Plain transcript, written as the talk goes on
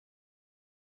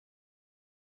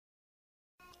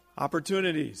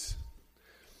Opportunities.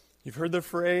 You've heard the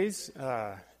phrase,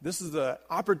 this is the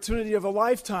opportunity of a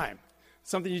lifetime,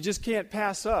 something you just can't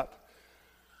pass up.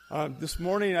 This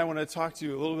morning I want to talk to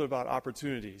you a little bit about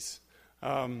opportunities.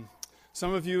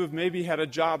 Some of you have maybe had a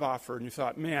job offer and you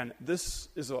thought, man, this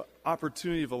is an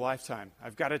opportunity of a lifetime.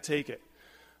 I've got to take it.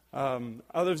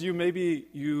 Others of you, maybe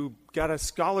you got a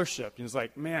scholarship and it's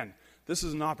like, man, this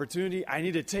is an opportunity. I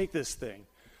need to take this thing.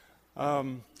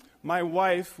 My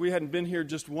wife, we hadn't been here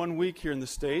just 1 week here in the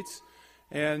States,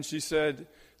 and she said,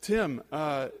 Tim,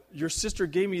 your sister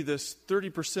gave me this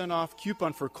 30% off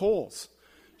coupon for Kohl's.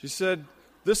 She said,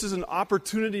 this is an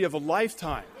opportunity of a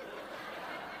lifetime.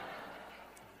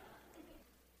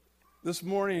 This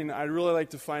morning, I'd really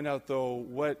like to find out, though,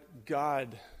 what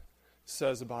God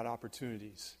says about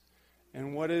opportunities.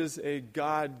 And what is a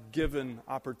God-given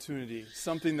opportunity,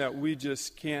 something that we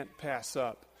just can't pass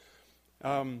up.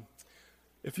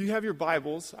 If you have your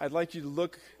Bibles, I'd like you to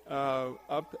look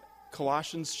up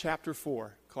Colossians chapter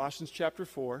 4. Colossians chapter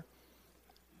 4.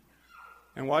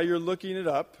 And while you're looking it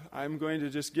up, I'm going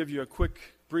to just give you a quick,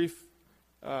 brief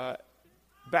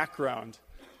background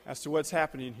as to what's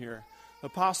happening here. The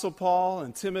Apostle Paul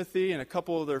and Timothy and a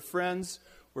couple of their friends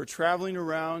were traveling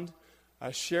around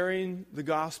sharing the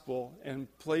gospel in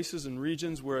places and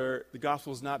regions where the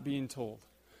gospel is not being told.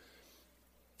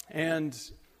 And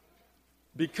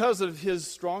because of his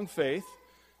strong faith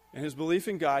and his belief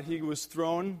in God, he was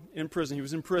thrown in prison. He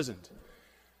was imprisoned.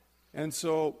 And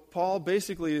so Paul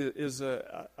basically is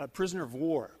a prisoner of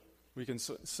war, we can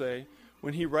say,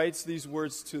 when he writes these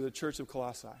words to the church of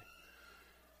Colossae.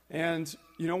 And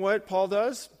you know what Paul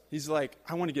does? He's like,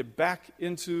 I want to get back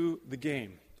into the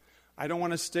game. I don't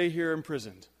want to stay here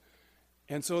imprisoned.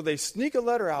 And so they sneak a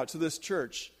letter out to this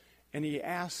church, and he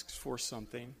asks for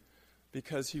something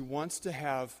because he wants to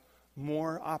have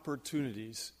more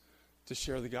opportunities to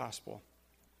share the gospel.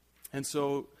 And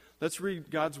so let's read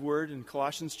God's word in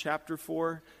Colossians chapter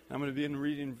 4. And I'm going to begin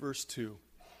reading verse 2.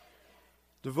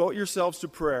 Devote yourselves to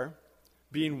prayer,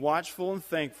 being watchful and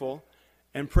thankful,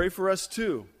 and pray for us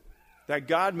too, that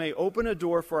God may open a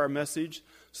door for our message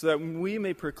so that we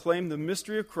may proclaim the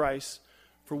mystery of Christ,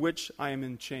 for which I am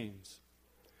in chains.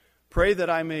 Pray that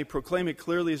I may proclaim it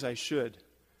clearly as I should.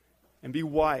 And be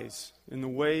wise in the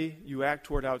way you act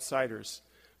toward outsiders.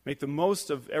 Make the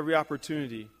most of every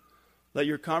opportunity. Let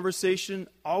your conversation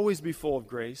always be full of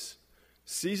grace,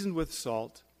 seasoned with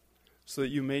salt, so that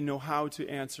you may know how to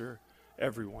answer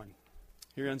everyone.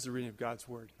 Here ends the reading of God's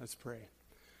word. Let's pray.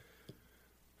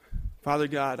 Father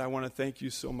God, I want to thank you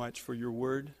so much for your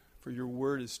word. For your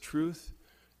word is truth,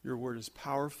 your word is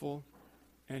powerful,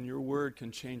 and your word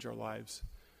can change our lives.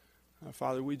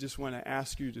 Father, we just want to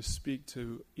ask you to speak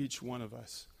to each one of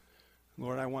us.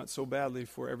 Lord, I want so badly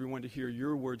for everyone to hear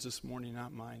your words this morning,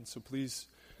 not mine. So please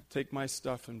take my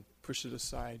stuff and push it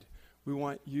aside. We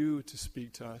want you to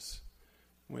speak to us.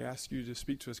 We ask you to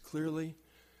speak to us clearly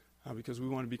because we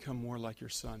want to become more like your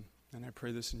Son. And I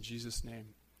pray this in Jesus'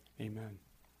 name. Amen.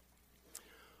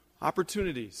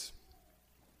 Opportunities.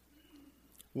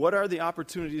 What are the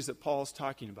opportunities that Paul is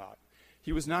talking about?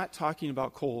 He was not talking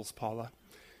about Kohl's, Paula.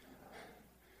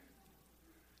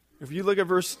 If you look at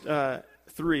verse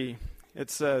 3, it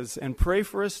says, and pray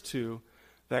for us too,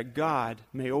 that God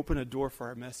may open a door for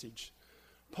our message.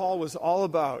 Paul was all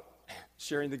about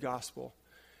sharing the gospel.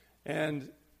 And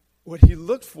what he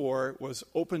looked for was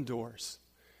open doors.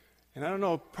 And I don't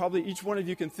know, probably each one of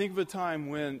you can think of a time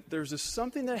when there's just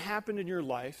something that happened in your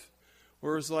life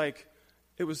where it was like,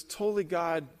 it was totally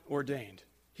God ordained.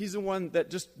 He's the one that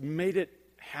just made it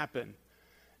happen.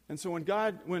 And so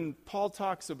when Paul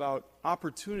talks about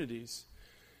opportunities,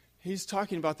 he's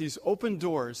talking about these open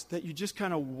doors that you just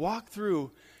kind of walk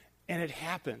through and it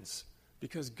happens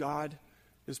because God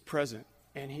is present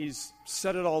and he's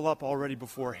set it all up already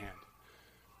beforehand.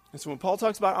 And so when Paul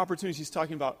talks about opportunities, he's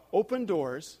talking about open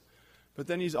doors, but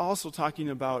then he's also talking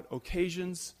about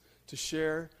occasions to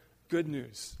share good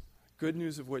news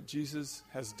of what Jesus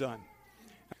has done.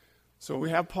 So we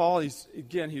have Paul,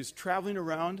 he's traveling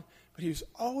around, but he was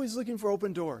always looking for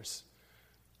open doors.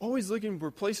 Always looking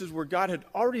for places where God had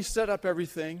already set up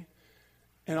everything,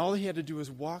 and all he had to do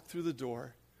was walk through the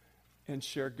door and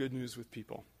share good news with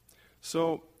people.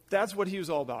 So that's what he was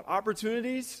all about.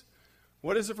 Opportunities.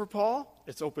 What is it for Paul?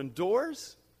 It's open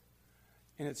doors,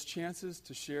 and it's chances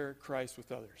to share Christ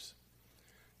with others.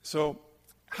 So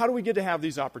how do we get to have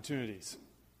these opportunities?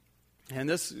 And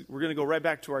we're going to go right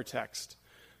back to our text.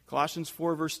 Colossians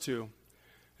 4, verse 2.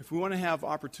 If we want to have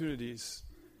opportunities,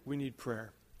 we need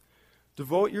prayer.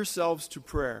 Devote yourselves to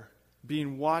prayer,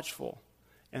 being watchful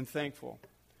and thankful.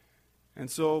 And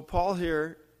so Paul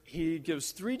here, he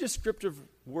gives 3 descriptive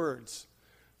words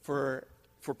for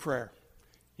prayer.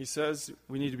 He says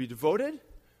we need to be devoted,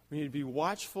 we need to be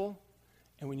watchful,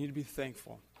 and we need to be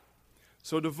thankful.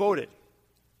 So devoted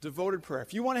prayer.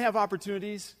 If you want to have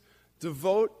opportunities,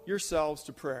 devote yourselves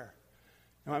to prayer.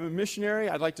 Now, I'm a missionary.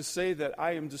 I'd like to say that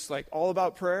I am just like all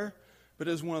about prayer, but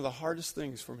it is one of the hardest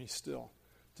things for me still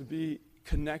to be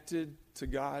connected to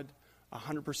God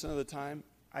 100% of the time.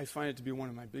 I find it to be one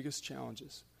of my biggest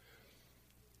challenges.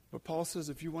 But Paul says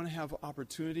if you want to have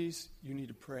opportunities, you need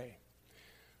to pray.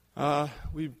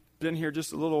 We've been here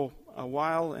just a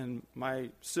while, and my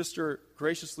sister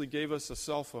graciously gave us a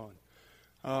cell phone.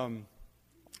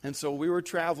 And so we were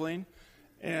traveling,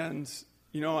 and,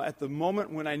 at the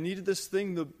moment when I needed this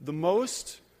thing the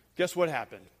most, guess what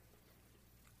happened?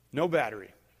 No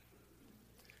battery.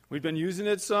 We'd been using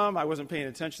it some. I wasn't paying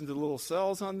attention to the little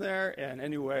cells on there, and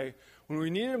anyway, when we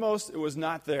needed it most, it was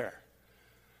not there.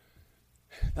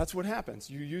 That's what happens.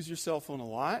 You use your cell phone a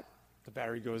lot, the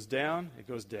battery goes down, it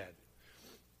goes dead.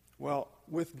 Well,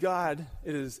 with God,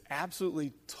 it is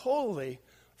absolutely, totally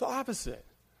the opposite.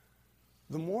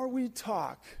 The more we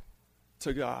talk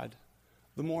to God,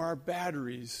 the more our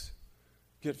batteries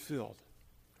get filled.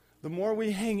 The more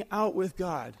we hang out with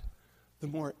God, the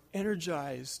more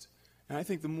energized, and I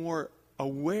think the more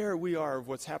aware we are of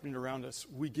what's happening around us,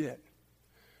 we get.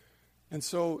 And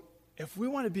so, if we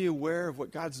want to be aware of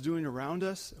what God's doing around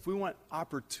us, if we want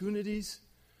opportunities,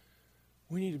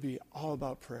 we need to be all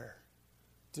about prayer.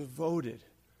 Devoted,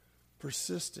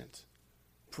 persistent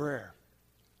prayer.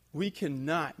 We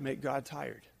cannot make God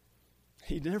tired.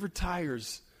 He never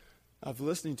tires of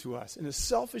listening to us. And as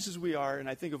selfish as we are, and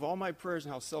I think of all my prayers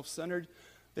and how self-centered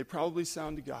they probably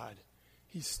sound to God,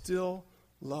 He still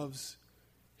loves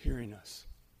hearing us.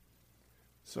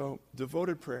 So,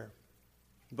 devoted prayer.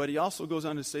 But he also goes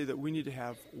on to say that we need to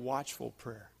have watchful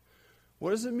prayer.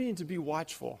 What does it mean to be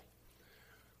watchful?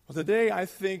 Well, today I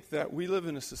think that we live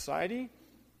in a society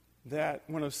that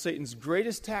one of Satan's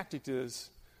greatest tactics is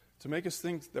to make us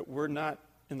think that we're not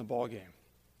in the ball game,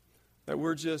 that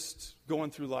we're just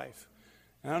going through life.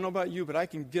 And I don't know about you, but I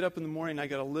can get up in the morning and I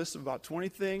got a list of about 20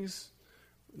 things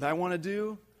that I want to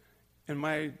do, and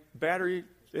my battery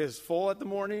is full at the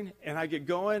morning, and I get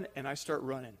going and I start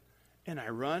running. And I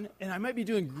run, and I might be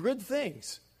doing good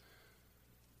things,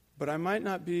 but I might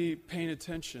not be paying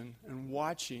attention and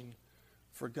watching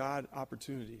for God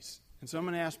opportunities. And so I'm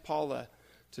going to ask Paula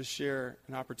to share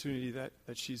an opportunity that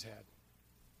she's had.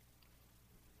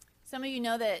 Some of you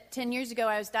know that 10 years ago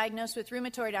I was diagnosed with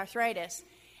rheumatoid arthritis.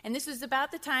 And this was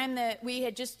about the time that we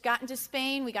had just gotten to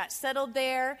Spain. We got settled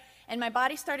there, and my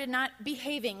body started not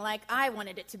behaving like I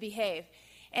wanted it to behave.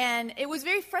 And it was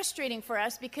very frustrating for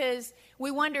us because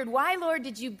we wondered, why, Lord,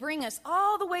 did you bring us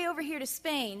all the way over here to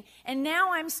Spain? And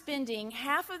now I'm spending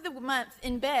half of the month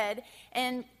in bed,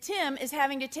 and Tim is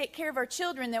having to take care of our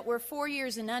children that were 4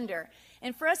 years and under.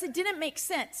 And for us, it didn't make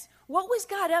sense. What was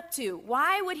God up to?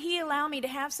 Why would he allow me to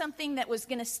have something that was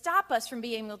going to stop us from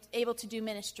being able to do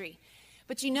ministry?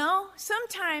 But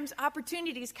sometimes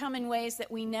opportunities come in ways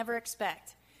that we never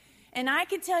expect. And I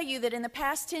can tell you that in the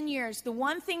past 10 years, the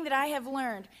one thing that I have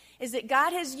learned is that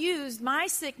God has used my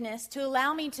sickness to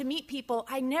allow me to meet people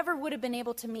I never would have been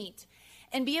able to meet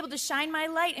and be able to shine my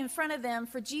light in front of them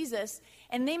for Jesus.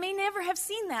 And they may never have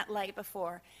seen that light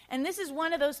before. And this is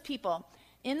one of those people.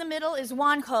 In the middle is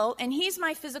Juanjo, and he's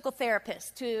my physical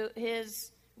therapist. To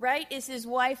his right is his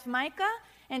wife, Micah,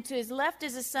 and to his left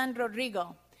is his son,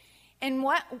 Rodrigo. And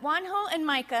Juanjo and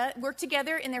Micah work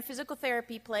together in their physical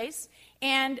therapy place,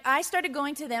 and I started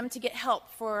going to them to get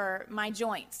help for my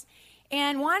joints.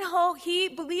 And Juanjo, he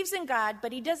believes in God,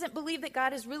 but he doesn't believe that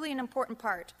God is really an important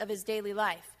part of his daily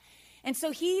life. And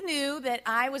so he knew that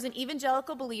I was an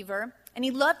evangelical believer, and he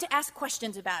loved to ask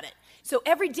questions about it. So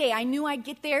every day I knew I'd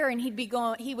get there, and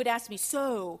he would ask me,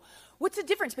 so what's the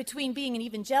difference between being an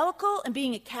evangelical and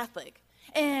being a Catholic?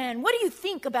 And what do you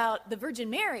think about the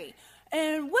Virgin Mary?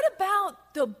 And what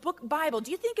about the book Bible?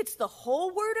 Do you think it's the whole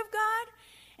Word of God?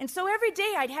 And so every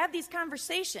day I'd have these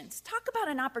conversations, talk about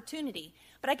an opportunity.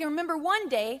 But I can remember one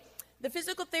day, the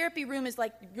physical therapy room is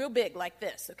like real big like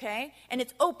this, okay? And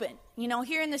it's open.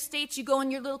 Here in the States, you go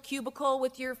in your little cubicle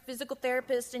with your physical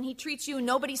therapist, and he treats you, and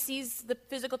nobody sees the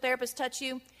physical therapist touch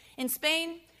you. In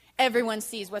Spain, everyone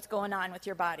sees what's going on with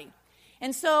your body.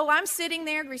 And so I'm sitting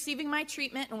there receiving my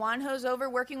treatment, and Juanjo's over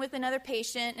working with another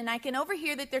patient, and I can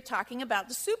overhear that they're talking about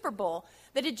the Super Bowl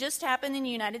that had just happened in the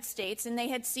United States, and they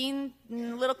had seen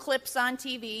little clips on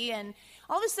TV, and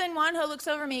all of a sudden Juanjo looks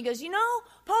over at me and goes,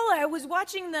 Paula, I was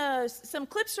watching some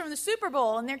clips from the Super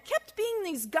Bowl, and there kept being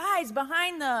these guys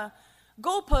behind the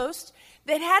goalpost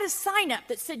that had a sign up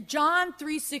that said John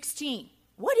 3:16.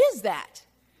 What is that?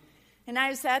 And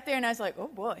I sat there and I was like, oh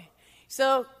boy.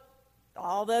 So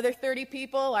all the other 30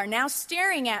 people are now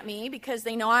staring at me because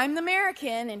they know I'm the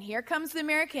American, and here comes the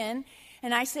American.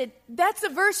 And I said, that's a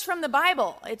verse from the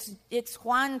Bible. It's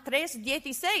Juan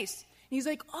 3:16. And he's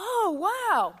like, oh,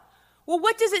 wow. Well,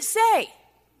 what does it say?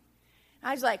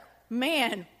 I was like,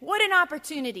 man, what an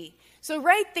opportunity. So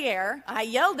right there, I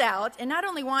yelled out, and not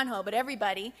only Juanjo, but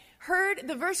everybody heard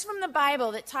the verse from the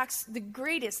Bible that talks the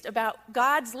greatest about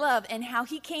God's love and how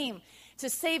he came to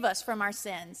save us from our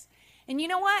sins. And you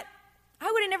know what?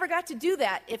 I would have never got to do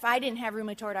that if I didn't have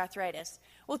rheumatoid arthritis.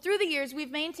 Well, through the years,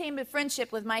 we've maintained a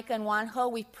friendship with Micah and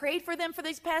Juanjo. We've prayed for them for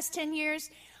these past 10 years.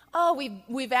 Oh,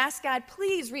 we've asked God,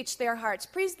 please reach their hearts.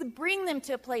 Please bring them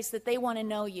to a place that they want to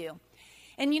know you.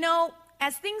 And you know,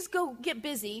 as things get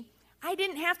busy, I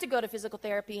didn't have to go to physical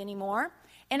therapy anymore.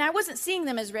 And I wasn't seeing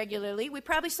them as regularly. We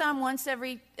probably saw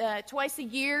them twice a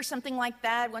year, something like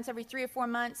that, once every 3 or 4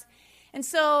 months. And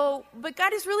so, but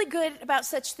God is really good about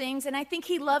such things, and I think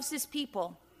he loves his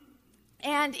people.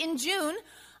 And in June,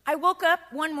 I woke up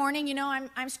one morning, you know,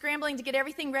 I'm scrambling to get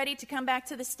everything ready to come back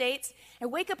to the States. I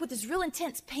wake up with this real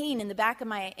intense pain in the back of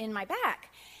my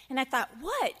back. And I thought,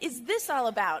 what is this all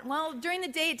about? Well, during the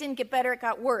day, it didn't get better, it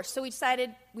got worse. So we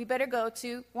decided we better go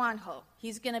to Juanjo.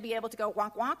 He's going to be able to go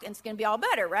wonk wonk, and it's going to be all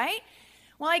better, right?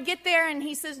 Well, I get there, and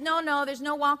he says, no, there's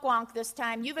no wonk wonk this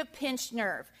time. You have a pinched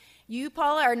nerve. You,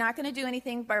 Paula, are not going to do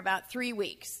anything for about 3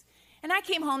 weeks. And I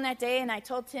came home that day, and I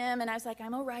told Tim, and I was like,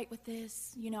 I'm all right with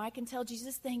this. You know, I can tell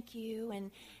Jesus thank you,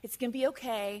 and it's going to be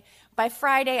okay. By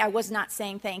Friday, I was not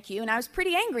saying thank you, and I was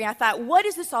pretty angry. I thought, what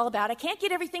is this all about? I can't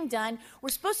get everything done. We're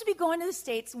supposed to be going to the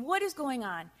States. What is going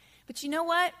on? But you know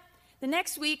what? The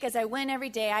next week, as I went every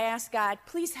day, I asked God,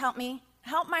 please help me.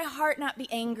 Help my heart not be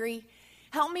angry.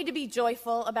 Help me to be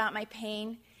joyful about my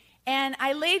pain. And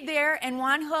I laid there, and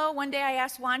Juanjo, one day I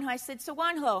asked Juanjo, I said, so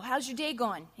Juanjo, how's your day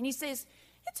going? And he says,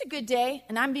 it's a good day,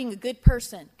 and I'm being a good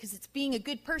person, because it's being a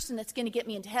good person that's going to get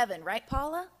me into heaven, right,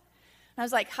 Paula? And I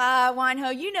was like,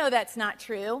 Juanjo, you know that's not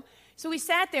true. So we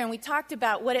sat there, and we talked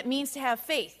about what it means to have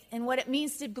faith, and what it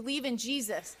means to believe in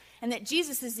Jesus, and that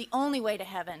Jesus is the only way to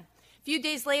heaven. A few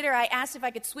days later, I asked if I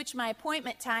could switch my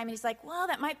appointment time, and he's like, well,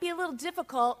 that might be a little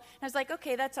difficult. And I was like,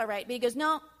 okay, that's all right. But he goes,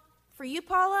 no, for you,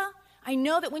 Paula, I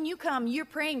know that when you come, you're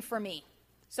praying for me.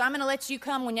 So I'm going to let you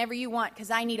come whenever you want,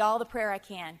 because I need all the prayer I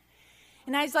can.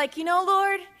 And I was like, you know,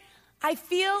 Lord, I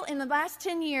feel in the last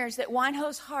 10 years that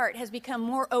Juanjo's heart has become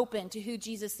more open to who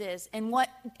Jesus is and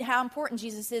how important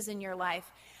Jesus is in your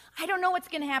life. I don't know what's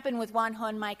going to happen with Juanjo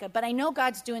and Micah, but I know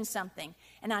God's doing something.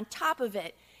 And on top of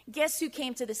it, guess who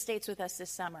came to the States with us this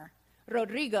summer?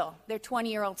 Rodrigo, their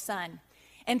 20-year-old son.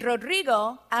 And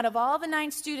Rodrigo, out of all the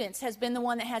 9 students, has been the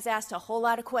one that has asked a whole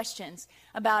lot of questions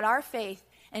about our faith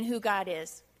and who God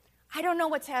is. I don't know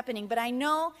what's happening, but I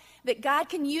know that God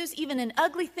can use even an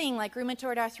ugly thing like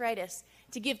rheumatoid arthritis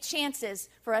to give chances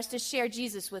for us to share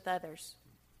Jesus with others.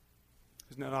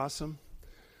 Isn't that awesome?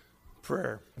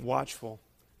 Prayer,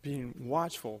 being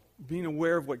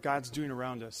aware of what God's doing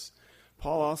around us.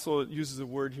 Paul also uses the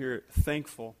word here,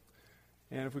 thankful.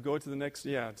 And if we go to the next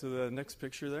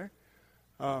picture there,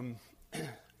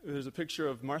 there's a picture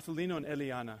of Marcelino and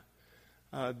Eliana.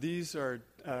 These are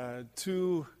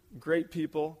 2 great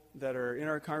people that are in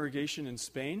our congregation in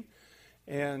Spain,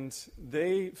 and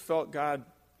they felt God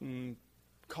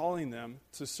calling them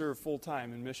to serve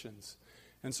full-time in missions.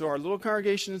 And so our little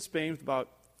congregation in Spain with about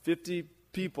 50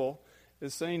 people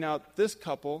is sending out this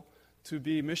couple to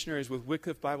be missionaries with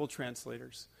Wycliffe Bible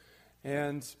translators.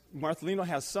 And Marcelino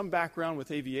has some background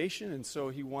with aviation, and so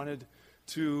he wanted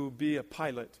to be a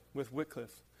pilot with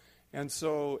Wycliffe. And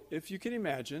so if you can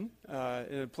imagine,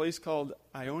 in a place called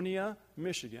Ionia,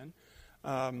 Michigan,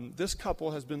 this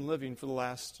couple has been living for the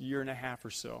last year and a half or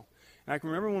so. And I can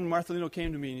remember when Marcelino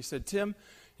came to me and he said, Tim,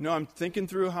 you know, I'm thinking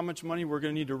through how much money we're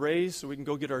going to need to raise so we can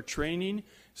go get our training,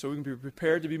 so we can be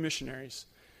prepared to be missionaries.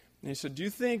 And he said, do you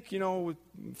think, you know, with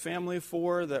a family of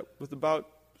 4, that with about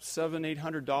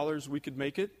 $700-800 we could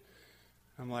make it?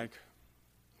 I'm like,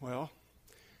 well,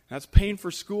 that's paying for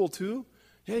school too?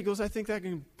 Yeah, he goes, I think that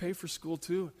can pay for school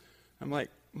too. I'm like,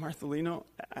 Marcelino,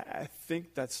 I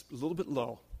think that's a little bit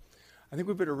low. I think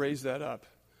we better raise that up.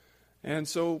 And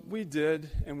so we did,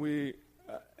 and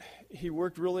he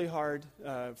worked really hard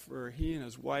for he and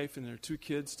his wife and their 2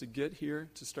 kids to get here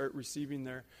to start receiving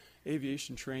their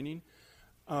aviation training.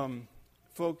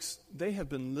 Folks, they have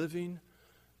been living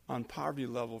on poverty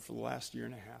level for the last year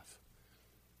and a half.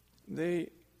 They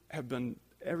have done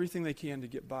everything they can to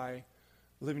get by,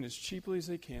 living as cheaply as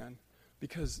they can,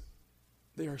 because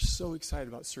they are so excited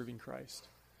about serving Christ.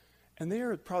 And they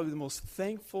are probably the most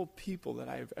thankful people that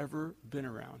I have ever been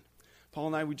around. Paul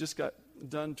and I, we just got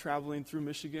done traveling through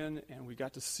Michigan, and we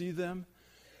got to see them.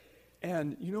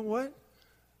 And you know what?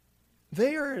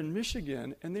 They are in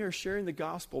Michigan, and they are sharing the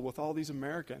gospel with all these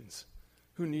Americans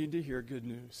who need to hear good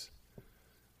news.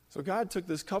 So God took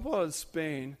this couple out of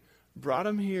Spain, brought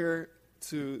them here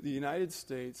to the United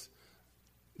States.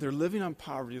 They're living on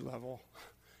poverty level,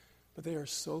 but they are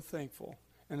so thankful.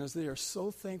 And as they are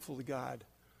so thankful to God,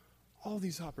 all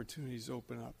these opportunities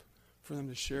open up for them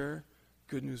to share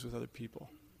good news with other people.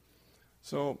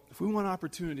 So if we want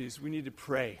opportunities, we need to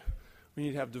pray. We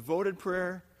need to have devoted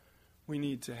prayer. We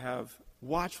need to have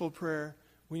watchful prayer.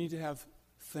 We need to have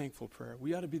thankful prayer.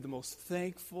 We ought to be the most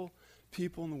thankful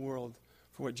people in the world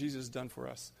for what Jesus has done for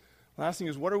us. Last thing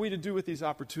is, what are we to do with these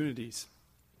opportunities?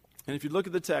 And if you look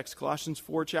at the text, Colossians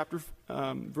 4,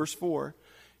 verse 4,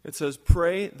 it says,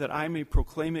 pray that I may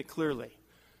proclaim it clearly.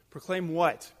 Proclaim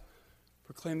what?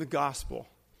 Proclaim the gospel.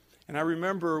 And I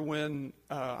remember when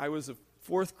I was a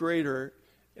fourth grader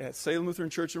at Salem Lutheran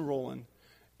Church in Roland,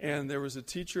 and there was a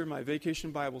teacher in my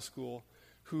vacation Bible school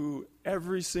who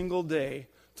every single day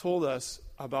told us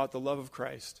about the love of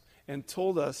Christ and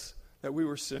told us that we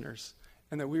were sinners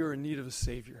and that we were in need of a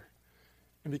Savior.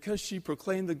 And because she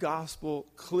proclaimed the gospel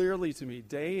clearly to me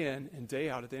day in and day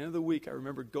out, at the end of the week, I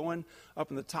remember going up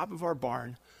in the top of our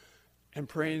barn and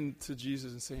praying to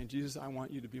Jesus and saying, Jesus, I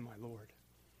want you to be my Lord.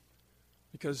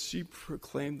 Because she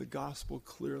proclaimed the gospel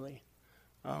clearly.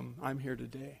 I'm here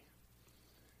today.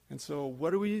 And so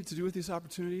what are we to do with these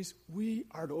opportunities? We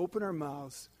are to open our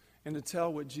mouths and to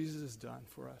tell what Jesus has done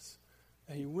for us.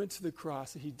 That he went to the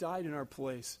cross, that he died in our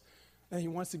place, and he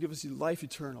wants to give us life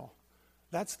eternal.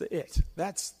 That's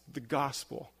That's the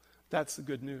gospel. That's the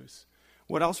good news.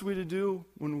 What else are we to do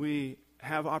when we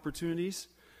have opportunities?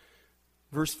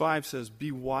 Verse 5 says,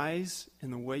 be wise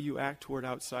in the way you act toward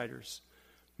outsiders.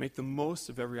 Make the most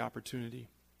of every opportunity.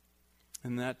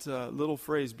 And that little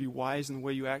phrase, be wise in the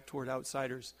way you act toward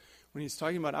outsiders. When he's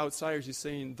talking about outsiders, he's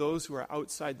saying those who are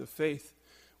outside the faith,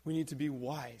 we need to be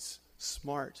wise,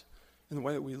 smart in the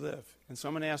way that we live. And so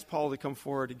I'm going to ask Paul to come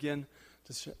forward again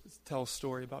to tell a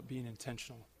story about being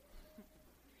intentional.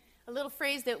 A little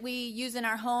phrase that we use in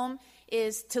our home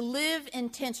is to live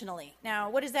intentionally. Now,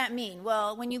 what does that mean?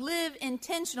 Well, when you live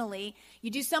intentionally,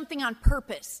 you do something on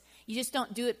purpose. You just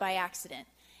don't do it by accident.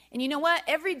 And you know what?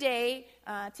 Every day,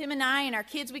 Tim and I and our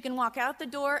kids, we can walk out the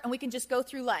door and we can just go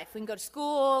through life. We can go to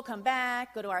school, come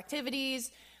back, go to our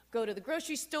activities, go to the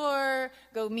grocery store,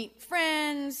 go meet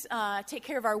friends, take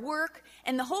care of our work.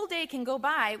 And the whole day can go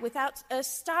by without us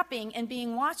stopping and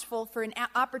being watchful for an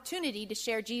opportunity to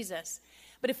share Jesus.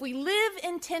 But if we live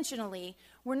intentionally,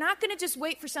 we're not going to just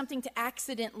wait for something to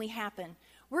accidentally happen.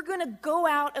 We're going to go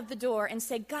out of the door and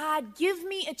say, God, give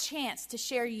me a chance to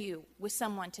share you with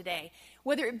someone today.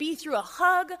 Whether it be through a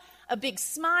hug, a big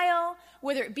smile,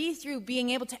 whether it be through being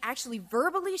able to actually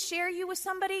verbally share you with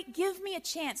somebody, give me a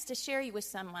chance to share you with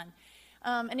someone.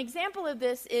 An example of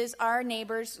this is our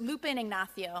neighbors, Lupe and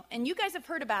Ignacio. And you guys have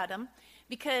heard about them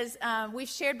because we've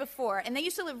shared before. And they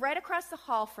used to live right across the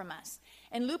hall from us.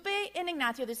 And Lupe and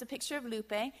Ignacio, there's a picture of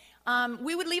Lupe.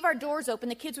 We would leave our doors open.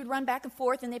 The kids would run back and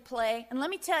forth and they'd play. And let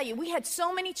me tell you, we had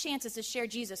so many chances to share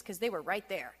Jesus because they were right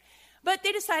there. But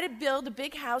they decided to build a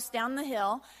big house down the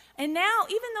hill. And now,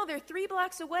 even though they're 3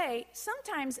 blocks away,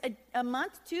 sometimes a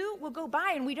month, 2 will go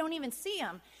by and we don't even see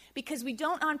them because we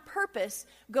don't on purpose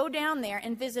go down there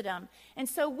and visit them. And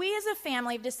so we as a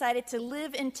family have decided to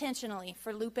live intentionally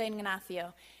for Lupe and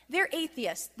Ignacio. They're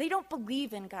atheists. They don't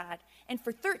believe in God. And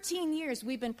for 13 years,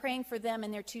 we've been praying for them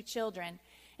and their 2 children.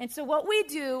 And so what we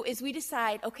do is we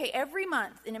decide, okay, every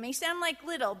month, and it may sound like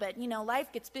little, but, you know,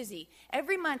 life gets busy.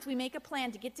 Every month we make a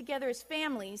plan to get together as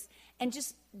families and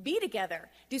just be together.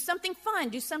 Do something fun,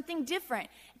 do something different,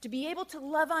 to be able to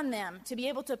love on them, to be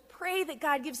able to pray that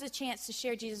God gives us a chance to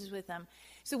share Jesus with them.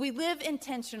 So we live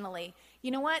intentionally.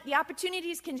 You know what? The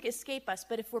opportunities can escape us,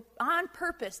 but if we're on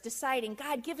purpose deciding,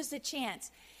 God, give us a chance,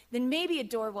 then maybe a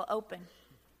door will open.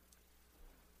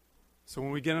 So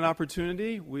when we get an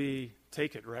opportunity, we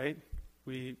take it, right?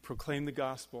 We proclaim the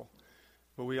gospel.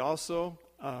 But we also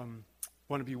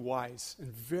want to be wise and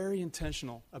very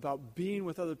intentional about being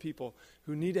with other people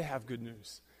who need to have good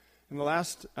news. In the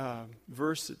last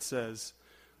verse, it says,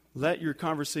 let your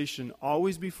conversation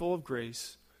always be full of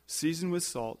grace, seasoned with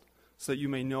salt, so that you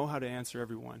may know how to answer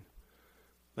everyone.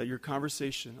 Let your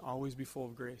conversation always be full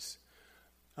of grace.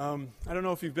 I don't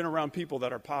know if you've been around people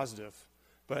that are positive,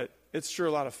 but it's sure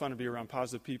a lot of fun to be around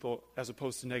positive people as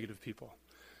opposed to negative people.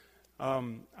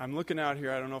 I'm looking out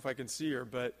here. I don't know if I can see her,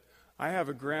 but I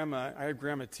have Grandma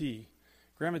T.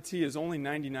 Grandma T is only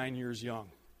 99 years young.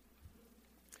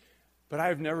 But I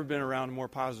have never been around a more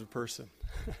positive person.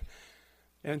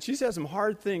 And she's had some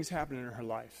hard things happen in her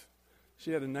life.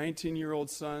 She had a 19-year-old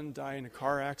son die in a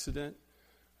car accident.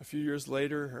 A few years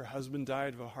later, her husband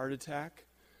died of a heart attack.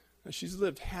 Now, she's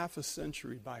lived half a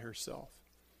century by herself.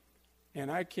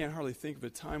 And I can't hardly think of a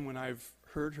time when I've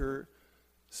heard her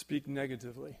speak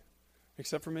negatively,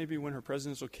 except for maybe when her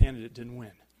presidential candidate didn't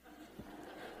win.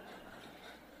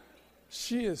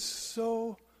 She is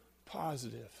so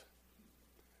positive.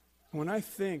 When I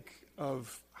think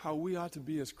of how we ought to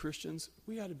be as Christians,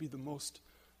 we ought to be the most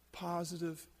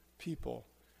positive people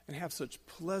and have such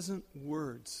pleasant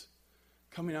words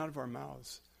coming out of our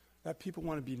mouths that people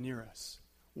want to be near us.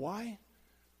 Why?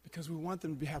 Because we want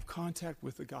them to have contact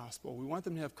with the gospel. We want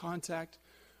them to have contact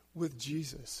with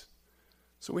Jesus.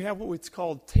 So we have what's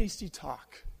called tasty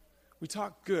talk. We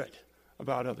talk good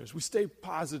about others. We stay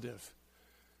positive.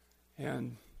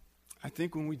 And I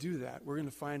think when we do that, we're going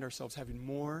to find ourselves having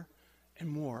more and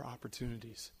more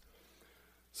opportunities.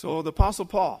 So the Apostle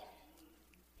Paul,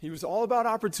 he was all about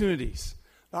opportunities.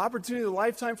 The opportunity of a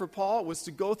lifetime for Paul was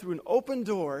to go through an open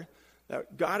door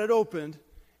that God had opened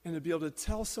and to be able to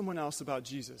tell someone else about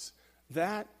Jesus.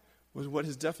 That was what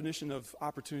his definition of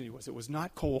opportunity was. It was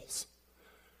not Kohl's.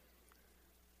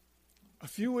 A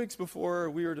few weeks before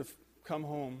we were to come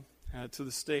home to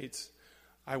the States,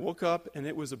 I woke up and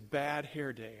it was a bad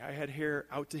hair day. I had hair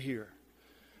out to here.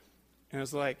 And I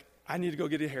was like, I need to go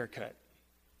get a haircut.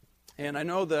 And I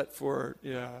know that for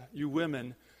you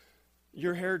women,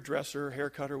 your hairdresser, hair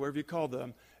cutter, whatever you call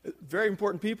them, very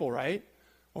important people, right?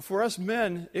 Well, for us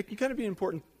men, it can kind of be an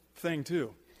important thing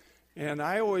too. And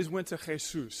I always went to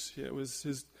Jesus. It was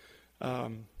his,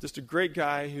 just a great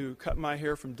guy who cut my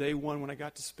hair from day one when I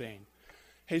got to Spain.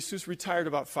 Jesus retired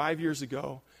about 5 years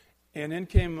ago. And in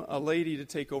came a lady to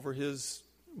take over his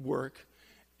work.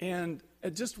 And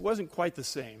it just wasn't quite the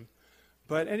same.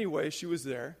 But anyway, she was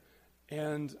there.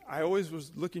 And I always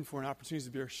was looking for an opportunity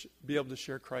to be able to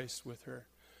share Christ with her.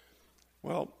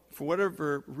 Well, for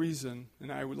whatever reason, and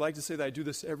I would like to say that I do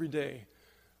this every day,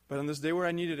 but on this day where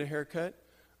I needed a haircut,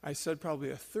 I said probably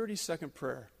a 30-second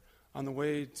prayer on the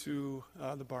way to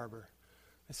the barber.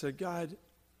 I said, God,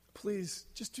 please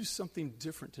just do something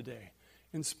different today.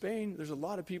 In Spain, there's a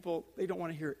lot of people, they don't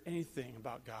want to hear anything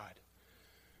about God.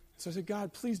 So I said,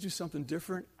 God, please do something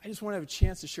different. I just want to have a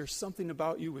chance to share something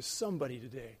about you with somebody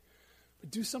today.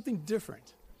 But do something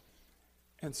different.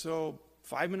 And so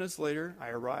 5 minutes later, I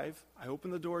arrive. I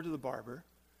open the door to the barber.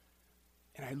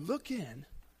 And I look in,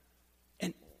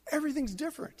 and everything's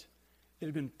different. It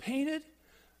had been painted.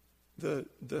 The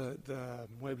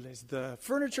muebles, the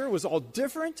furniture was all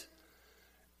different.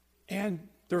 And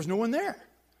there was no one there.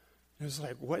 It was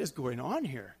like, what is going on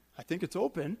here? I think it's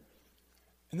open.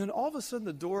 And then all of a sudden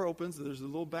the door opens. There's a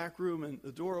little back room, and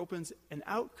the door opens, and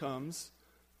out comes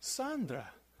Sandra,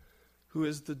 who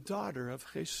is the daughter of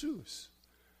Jesus.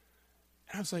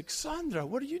 And I was like, Sandra,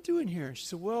 what are you doing here? And she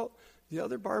said, well, the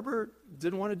other barber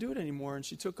didn't want to do it anymore, and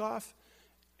she took off.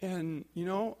 And,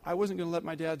 I wasn't going to let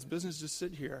my dad's business just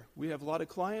sit here. We have a lot of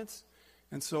clients,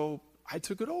 and so I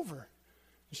took it over.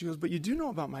 And she goes, but you do know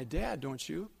about my dad, don't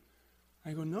you?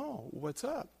 I go, no, what's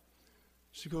up?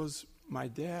 She goes, my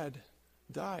dad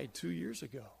died 2 years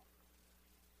ago.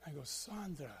 I go,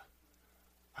 Sandra,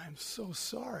 I'm so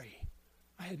sorry.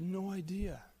 I had no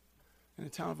idea. In a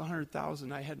town of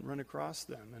 100,000, I hadn't run across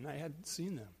them, and I hadn't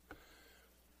seen them.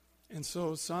 And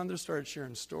so Sandra started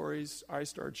sharing stories. I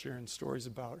started sharing stories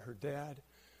about her dad.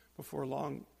 Before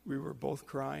long, we were both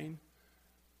crying,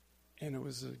 and it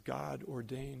was a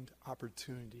God-ordained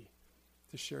opportunity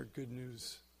to share good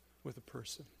news with a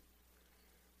person.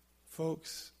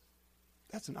 Folks,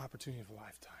 that's an opportunity of a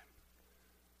lifetime.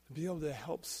 To be able to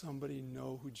help somebody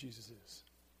know who Jesus is.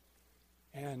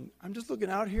 And I'm just looking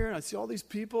out here and I see all these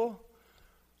people.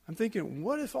 I'm thinking,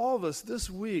 what if all of us this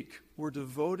week were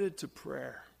devoted to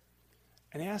prayer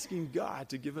and asking God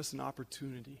to give us an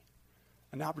opportunity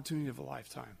of a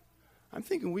lifetime? I'm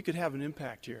thinking we could have an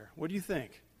impact here. What do you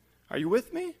think? Are you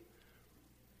with me?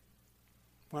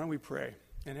 Why don't we pray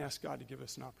and ask God to give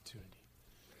us an opportunity?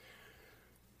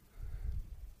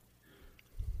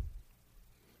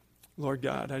 Lord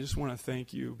God, I just want to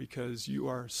thank you because you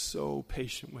are so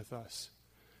patient with us.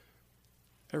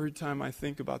 Every time I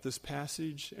think about this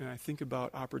passage and I think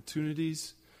about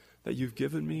opportunities that you've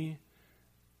given me,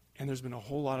 and there's been a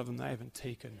whole lot of them that I haven't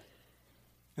taken.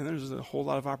 And there's a whole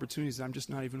lot of opportunities that I'm just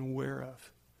not even aware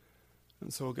of.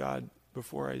 And so, God,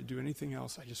 before I do anything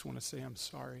else, I just want to say I'm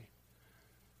sorry.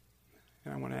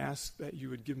 And I want to ask that you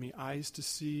would give me eyes to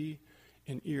see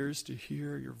and ears to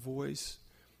hear your voice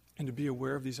and to be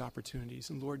aware of these opportunities.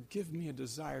 And Lord, give me a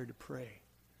desire to pray.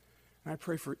 And I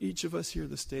pray for each of us here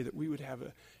this day that we would have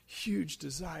a huge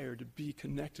desire to be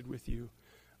connected with you,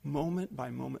 moment by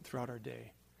moment throughout our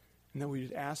day. And that we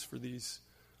would ask for these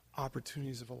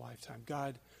opportunities of a lifetime.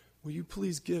 God, will you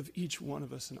please give each one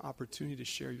of us an opportunity to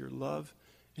share your love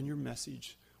and your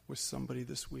message with somebody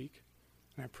this week?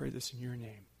 And I pray this in your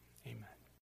name. Amen.